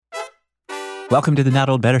Welcome to the Not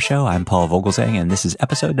Old Better Show. I'm Paul Vogelsang, and this is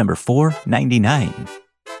episode number 499.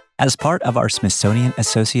 As part of our Smithsonian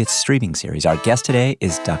Associates streaming series, our guest today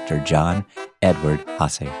is Dr. John Edward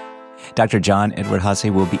Hasse. Dr. John Edward Hasse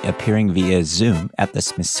will be appearing via Zoom at the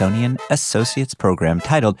Smithsonian Associates program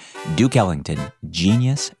titled Duke Ellington,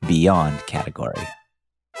 Genius Beyond Category.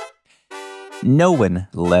 No one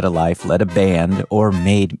led a life, led a band, or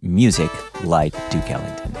made music like Duke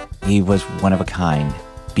Ellington. He was one of a kind,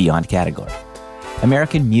 beyond category.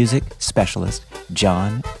 American music specialist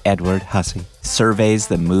John Edward Hasse surveys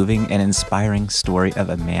the moving and inspiring story of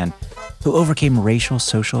a man who overcame racial,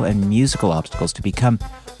 social, and musical obstacles to become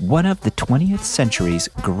one of the 20th century's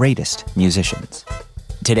greatest musicians.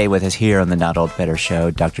 Today with us here on the Not Old Better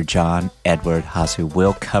Show, Dr. John Edward Hasse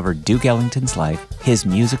will cover Duke Ellington's life, his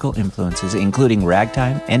musical influences, including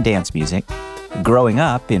ragtime and dance music, growing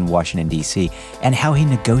up in Washington, D.C., and how he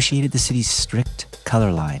negotiated the city's strict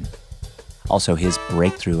color line. Also, his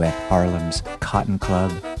breakthrough at Harlem's Cotton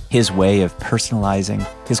Club, his way of personalizing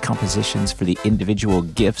his compositions for the individual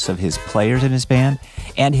gifts of his players in his band,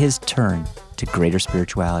 and his turn to greater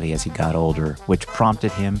spirituality as he got older, which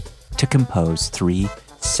prompted him to compose 3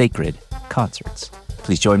 sacred concerts.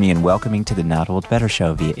 Please join me in welcoming to the Not Old Better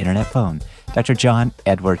Show via internet phone, Dr. John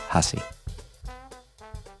Edward Hasse.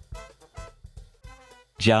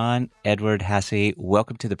 John Edward Hasse,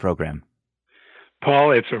 welcome to the program.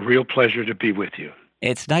 Paul, it's a real pleasure to be with you.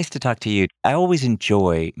 It's nice to talk to you. I always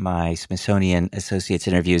enjoy my Smithsonian Associates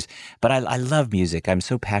interviews, but I love music. I'm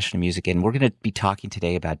so passionate about music, and we're going to be talking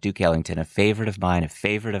today about Duke Ellington, a favorite of mine, a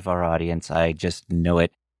favorite of our audience. I just know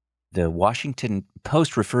it. The Washington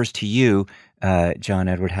Post refers to you, John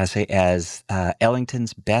Edward Hasse, as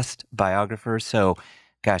Ellington's best biographer. So,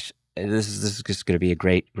 gosh, this is just going to be a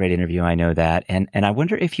great interview. I know that. And I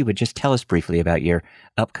wonder if you would just tell us briefly about your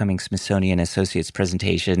upcoming Smithsonian Associates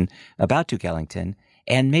presentation about Duke Ellington,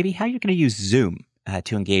 and maybe how you're going to use Zoom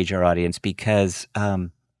to engage our audience, because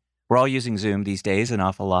we're all using Zoom these days an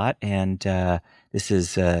awful lot, and this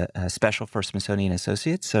is special for Smithsonian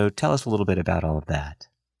Associates. So tell us a little bit about all of that.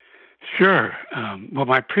 Sure. Well,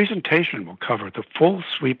 my presentation will cover the full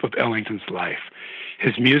sweep of Ellington's life,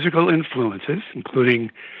 his musical influences,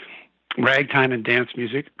 including ragtime and dance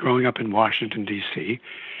music growing up in Washington, D.C.,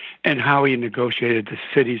 and how he negotiated the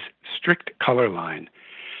city's strict color line,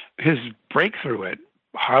 his breakthrough at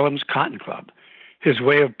Harlem's Cotton Club, his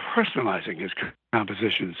way of personalizing his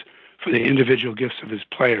compositions for the individual gifts of his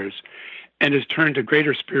players, and his turn to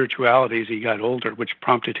greater spirituality as he got older, which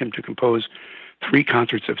prompted him to compose 3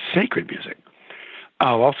 concerts of sacred music.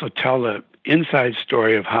 I'll also tell the inside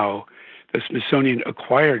story of how the Smithsonian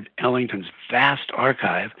acquired Ellington's vast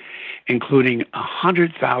archive, including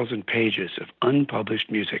 100,000 pages of unpublished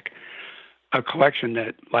music, a collection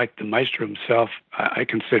that, like the maestro himself, I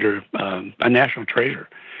consider a national treasure.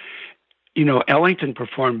 You know, Ellington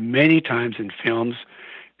performed many times in films,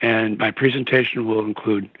 and my presentation will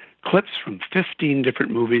include clips from 15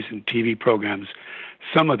 different movies and TV programs,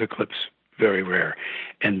 some of the clips very rare.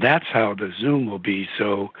 And that's how the Zoom will be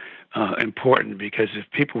so important, because if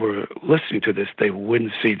people were listening to this, they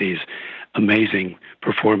wouldn't see these amazing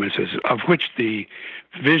performances, of which the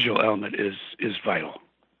visual element is vital.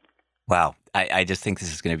 Wow. I just think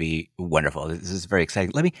this is going to be wonderful. This is very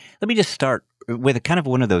exciting. Let me just start with a kind of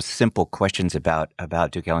one of those simple questions about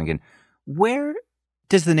Duke Ellington. Where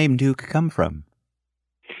does the name Duke come from?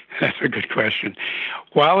 That's a good question.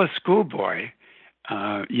 While a schoolboy,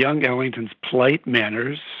 young Ellington's polite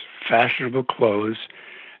manners, fashionable clothes,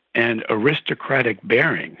 and aristocratic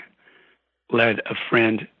bearing led a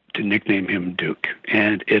friend to nickname him Duke,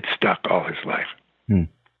 and it stuck all his life.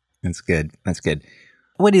 That's good. That's good.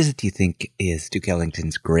 What is it, do you think, is Duke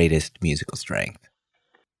Ellington's greatest musical strength?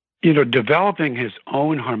 You know, developing his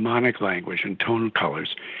own harmonic language and tone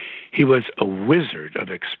colors, he was a wizard of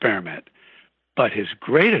experiment, but his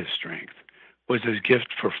greatest strength was his gift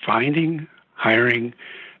for finding, hiring,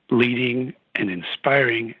 leading, and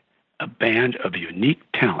inspiring a band of unique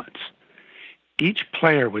talents, each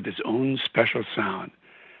player with his own special sound.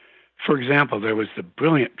 For example, there was the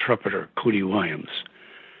brilliant trumpeter Cootie Williams,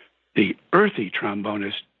 the earthy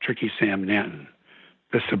trombonist Tricky Sam Nanton,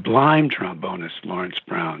 the sublime trombonist Lawrence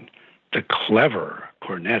Brown, the clever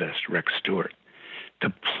cornetist Rex Stewart,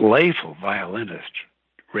 the playful violinist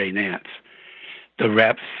Ray Nance, the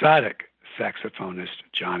rhapsodic saxophonist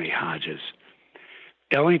Johnny Hodges.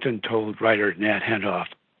 Ellington told writer Nat Hentoff,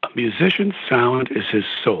 "A musician's sound is his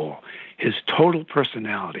soul, his total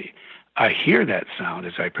personality. I hear that sound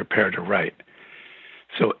as I prepare to write."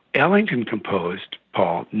 So Ellington composed,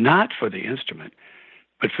 Paul, not for the instrument,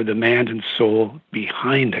 but for the man and soul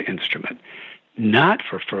behind the instrument, not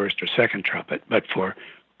for first or second trumpet, but for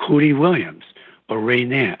Cootie Williams or Ray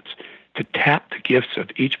Nance, to tap the gifts of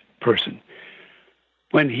each person.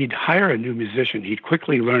 When he'd hire a new musician, he'd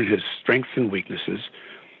quickly learn his strengths and weaknesses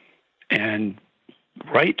and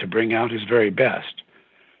write to bring out his very best.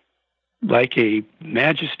 Like a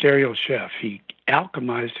magisterial chef, he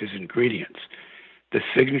alchemized his ingredients, the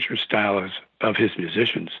signature styles of his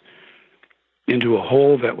musicians, into a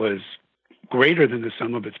whole that was greater than the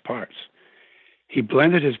sum of its parts. He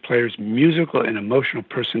blended his players' musical and emotional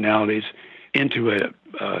personalities into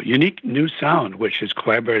a unique new sound, which his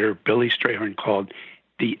collaborator Billy Strayhorn called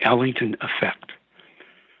the Ellington effect.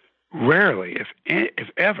 Rarely, if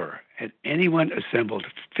ever, had anyone assembled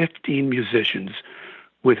 15 musicians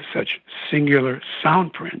with such singular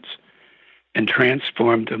sound prints and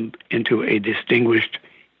transformed them into a distinguished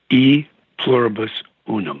e pluribus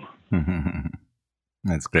unum.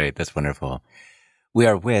 That's great. That's wonderful. We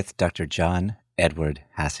are with Dr. John Edward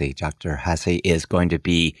Hasse. Dr. Hasse is going to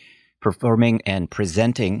be performing and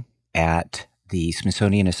presenting at the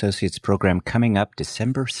Smithsonian Associates program coming up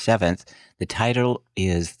December 7th. The title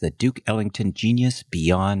is the Duke Ellington Genius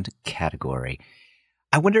Beyond Category.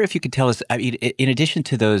 I wonder if you could tell us, I mean, in addition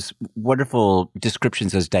to those wonderful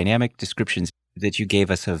descriptions, those dynamic descriptions that you gave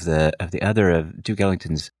us of Duke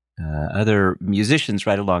Ellington's other musicians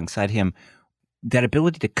right alongside him, that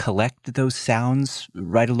ability to collect those sounds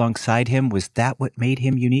right alongside him, was that what made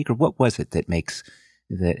him unique, or what was it that makes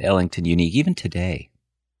that Ellington unique even today?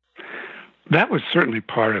 That was certainly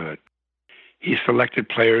part of it. He selected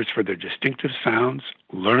players for their distinctive sounds,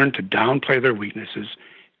 learned to downplay their weaknesses,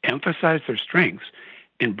 emphasize their strengths,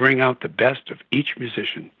 and bring out the best of each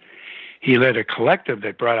musician. He led a collective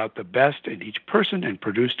that brought out the best in each person and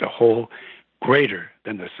produced a whole greater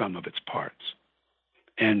than the sum of its parts.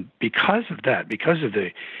 And because of that, because of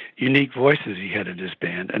the unique voices he had in his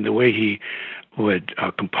band and the way he would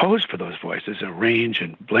compose for those voices, arrange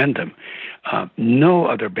and blend them, no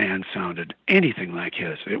other band sounded anything like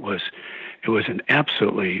his. It was an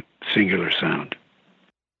absolutely singular sound.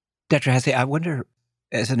 Dr. Hasse, I wonder,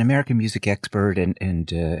 as an American music expert and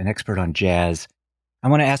an expert on jazz, I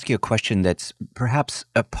want to ask you a question that's perhaps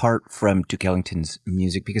apart from Duke Ellington's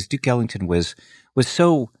music, because Duke Ellington was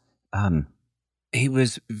so... he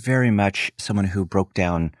was very much someone who broke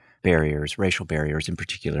down barriers, racial barriers in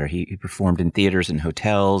particular. He performed in theaters and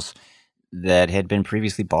hotels that had been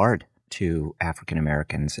previously barred to African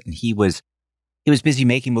Americans, and he was busy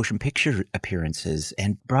making motion picture appearances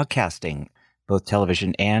and broadcasting both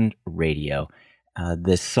television and radio.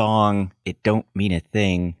 The song "It Don't Mean a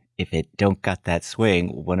Thing If It Don't Got That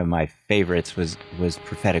Swing," one of my favorites, was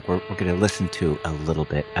prophetic. We're going to listen to a little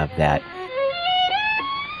bit of that.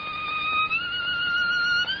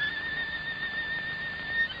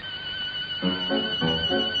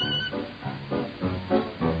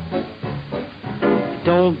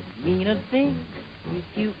 Don't mean a thing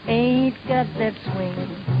if you ain't got that swing.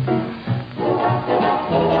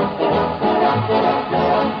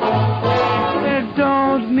 It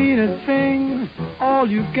don't mean a thing, all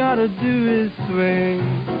you gotta do is swing.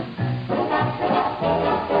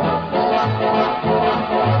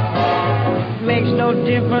 Makes no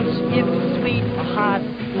difference if it's sweet or hot.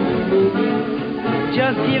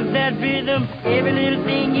 Just give that rhythm every little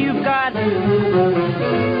thing you've got.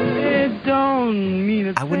 It don't mean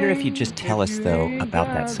a thing. I wonder if you'd just tell us, though, about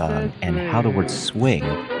that song and how the word swing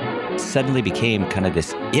suddenly became kind of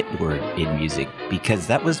this it word in music, because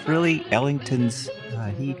that was really Ellington's,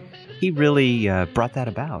 he really brought that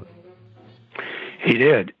about. He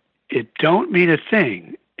did. It don't mean a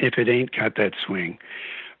thing if it ain't got that swing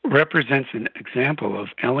represents an example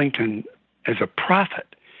of Ellington as a prophet.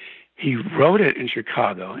 He wrote it in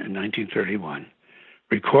Chicago in 1931,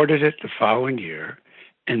 recorded it the following year,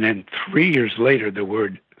 and then 3 years later, the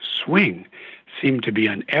word swing seemed to be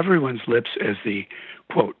on everyone's lips as the,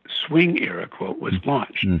 quote, swing era, quote, was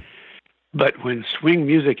launched. Mm. But when swing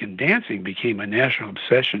music and dancing became a national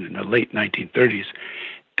obsession in the late 1930s,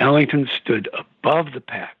 Ellington stood above the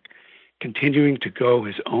pack, continuing to go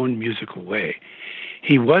his own musical way.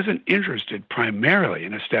 He wasn't interested primarily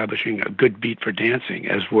in establishing a good beat for dancing,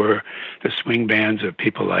 as were the swing bands of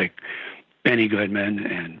people like Benny Goodman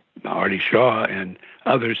and Artie Shaw and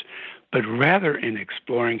others, but rather in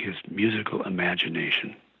exploring his musical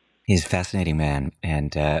imagination. He's a fascinating man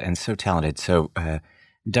and so talented. So,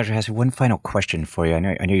 Dr. Hasse, one final question for you. I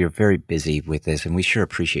know you're very busy with this, and we sure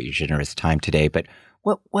appreciate your generous time today. But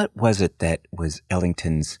what was it that was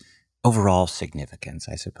Ellington's overall significance,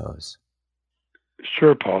 I suppose?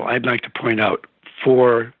 Sure, Paul. I'd like to point out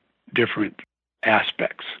 4 different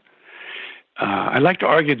aspects. I like to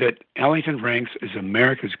argue that Ellington ranks as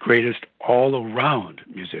America's greatest all-around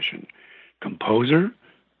musician, composer,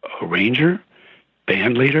 arranger,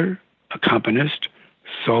 band leader, accompanist,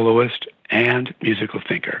 soloist, and musical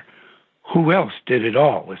thinker. Who else did it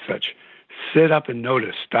all with such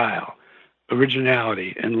sit-up-and-notice style,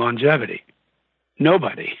 originality, and longevity?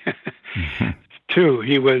 Nobody. Two,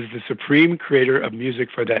 he was the supreme creator of music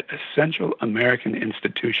for that essential American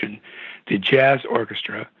institution, the jazz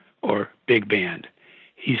orchestra, or big band.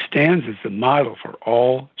 He stands as the model for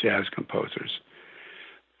all jazz composers.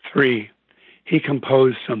 Three, he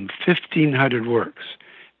composed some 1,500 works,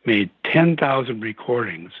 made 10,000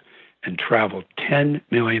 recordings, and traveled 10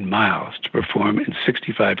 million miles to perform in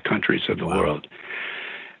 65 countries of the world.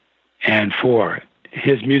 And four,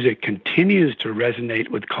 his music continues to resonate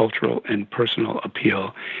with cultural and personal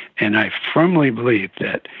appeal, and I firmly believe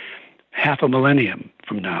that half a millennium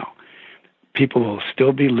from now, people will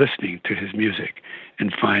still be listening to his music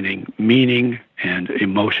and finding meaning and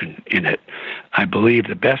emotion in it. I believe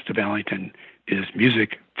the best of Ellington is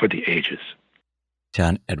music for the ages.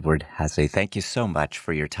 John Edward Hasse, thank you so much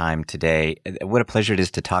for your time today. What a pleasure it is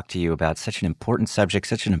to talk to you about such an important subject,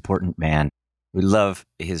 such an important man. We love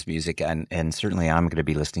his music, and certainly I'm going to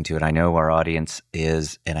be listening to it. I know our audience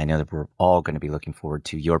is, and I know that we're all going to be looking forward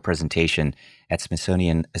to your presentation at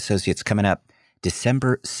Smithsonian Associates coming up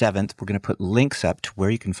December 7th. We're going to put links up to where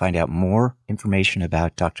you can find out more information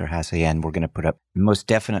about Dr. Hasse, and we're going to put up most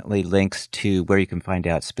definitely links to where you can find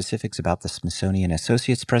out specifics about the Smithsonian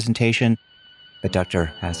Associates presentation. But Dr.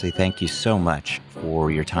 Hasse, thank you so much for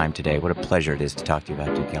your time today. What a pleasure it is to talk to you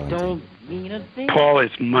about Duke Ellington. Paul,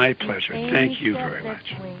 it's my pleasure. Thank you very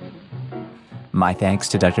much. My thanks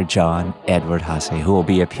to Dr. John Edward Hasse, who will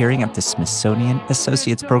be appearing at the Smithsonian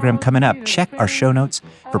Associates program coming up. Check our show notes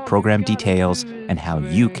for program details and how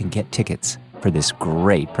you can get tickets for this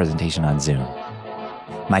great presentation on Zoom.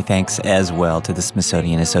 My thanks as well to the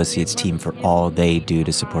Smithsonian Associates team for all they do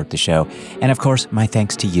to support the show. And of course, my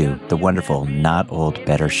thanks to you, the wonderful Not Old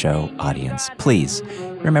Better Show audience. Please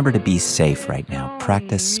remember to be safe right now.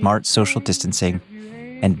 Practice smart social distancing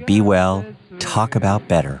and be well. Talk about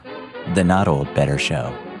better. The Not Old Better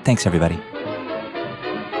Show. Thanks, everybody.